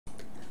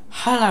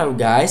Hello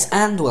guys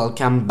and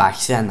welcome back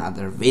to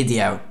another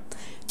video.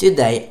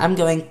 Today I'm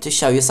going to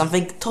show you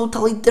something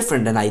totally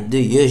different than I do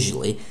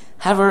usually.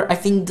 However, I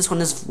think this one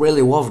is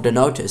really worth the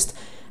notice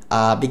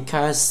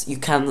because you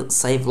can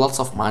save lots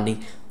of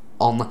money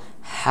on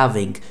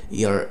having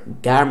your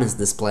garments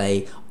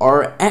display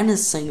or any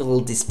single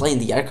display in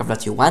the aircraft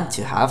that you want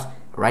to have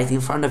right in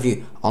front of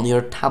you on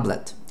your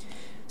tablet.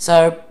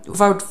 So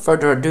without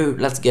further ado,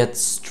 let's get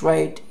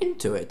straight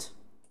into it.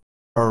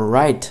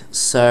 Alright,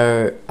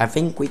 so I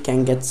think we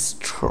can get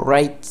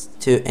straight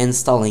to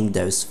installing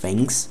those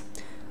things.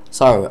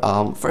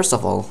 So, first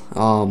of all,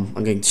 I'm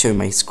going to show you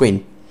my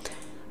screen.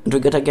 And we're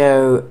gonna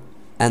go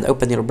and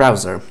open your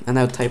browser and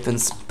now type in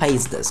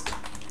Space Desk.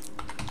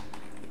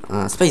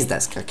 Space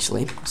Desk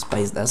actually,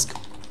 Space Desk.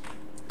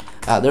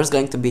 There's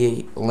going to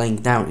be a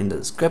link down in the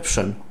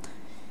description.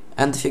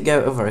 And if you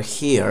go over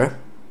here,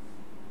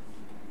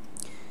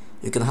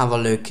 you can have a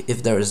look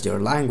if there is your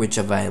language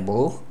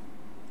available.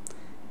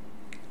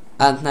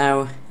 And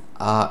now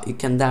you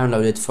can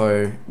download it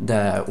for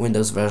the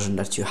Windows version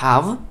that you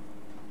have.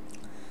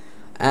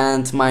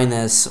 And mine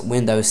is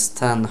Windows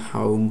 10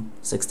 Home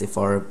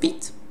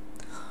 64-bit.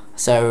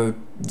 So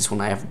this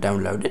one I have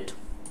downloaded.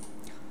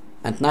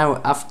 And now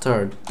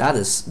after that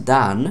is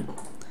done,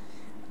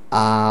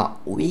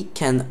 we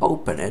can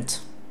open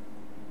it.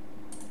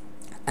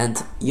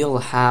 And you'll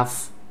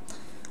have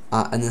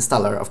an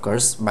installer, of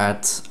course,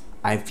 but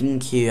I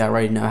think you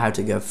already know how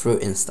to go through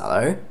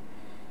installer.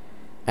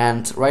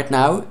 And right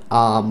now,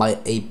 my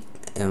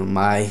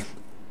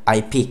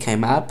IP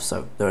came up,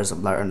 so there is a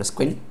blur on the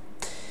screen.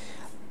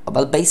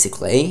 But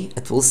basically,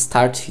 it will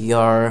start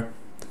your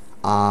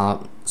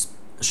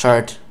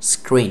shared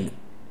screen.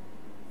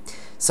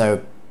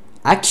 So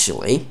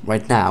actually,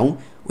 right now,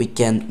 we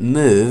can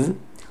move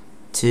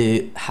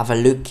to have a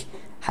look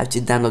how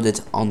to download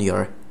it on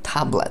your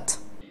tablet.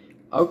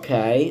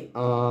 Okay,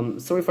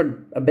 sorry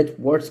for a bit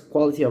worse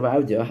quality of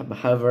audio.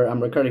 However, I'm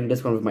recording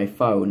this one with my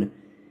phone.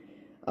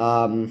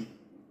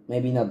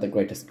 Maybe not the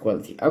greatest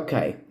quality.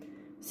 Okay,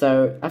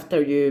 so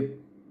after you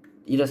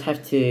just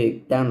have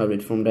to download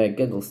it from the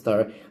Google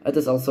Store. It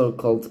is also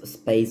called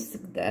Space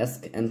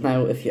Desk, and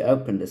now if you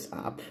open this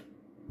app,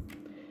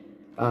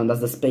 that's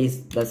the Space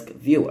Desk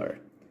viewer,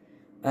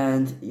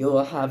 and you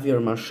will have your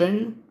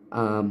machine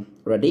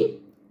ready.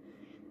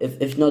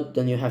 If not,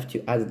 then you have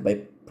to add it by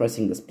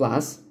pressing this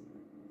plus.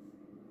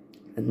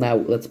 And now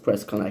let's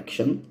press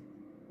connection,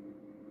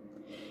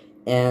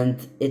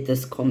 and it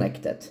is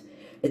connected.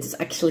 It is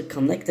actually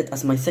connected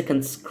as my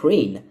second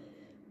screen.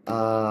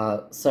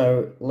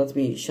 So let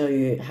me show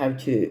you how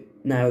to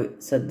now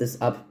set this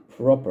up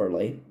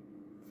properly.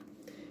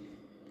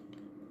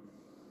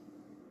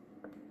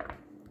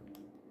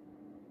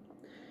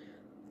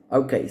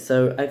 Okay,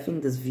 so I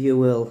think this view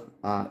will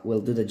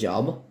do the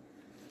job.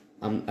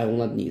 I will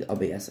not need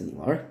OBS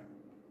anymore.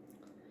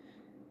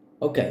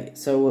 Okay,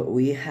 so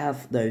we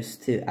have those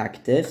two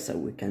active, so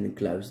we can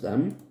close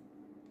them.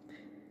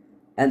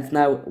 And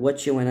now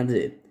what you wanna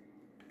do?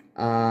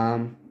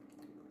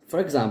 For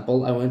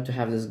example, I want to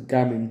have this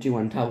Garmin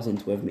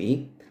G1000 with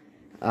me,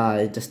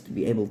 just to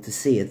be able to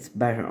see it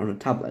better on a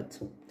tablet.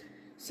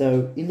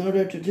 So in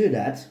order to do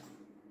that,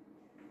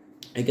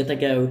 I gotta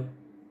go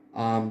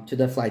to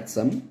the flight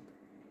sim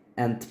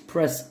and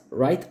press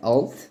right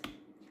Alt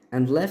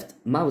and left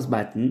mouse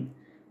button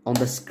on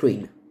the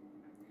screen.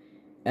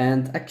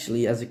 And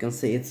actually, as you can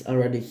see, it's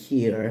already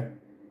here.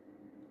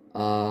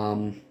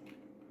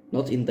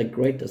 Not in the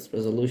greatest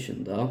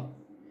resolution though.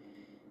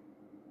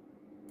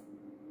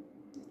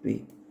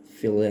 We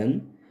fill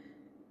in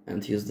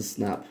and use the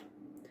snap.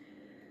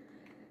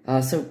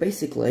 So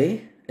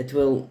basically, it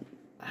will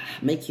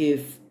make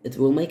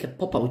a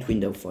pop-out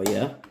window for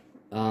you,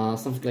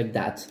 something like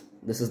that.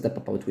 This is the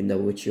pop-out window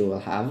which you will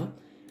have.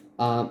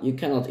 You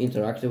cannot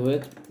interact with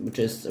it, which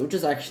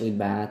is actually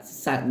bad.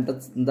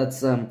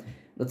 That's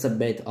a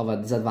bit of a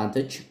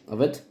disadvantage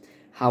of it.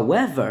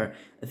 However,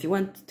 if you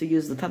want to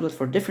use the tablet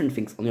for different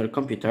things on your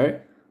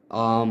computer,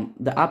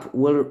 the app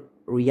will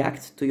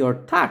react to your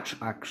touch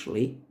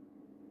actually,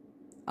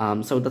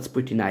 so that's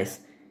pretty nice.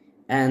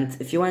 And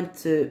if you want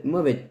to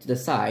move it to the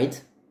side,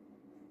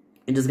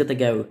 you just gotta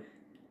go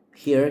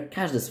here,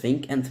 catch this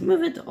thing and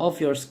move it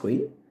off your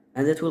screen,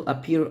 and it will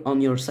appear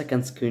on your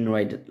second screen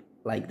right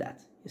like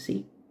that, you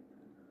see.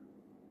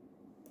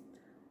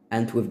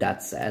 And with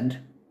that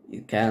said,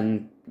 you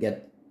can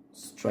get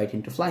straight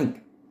into flying.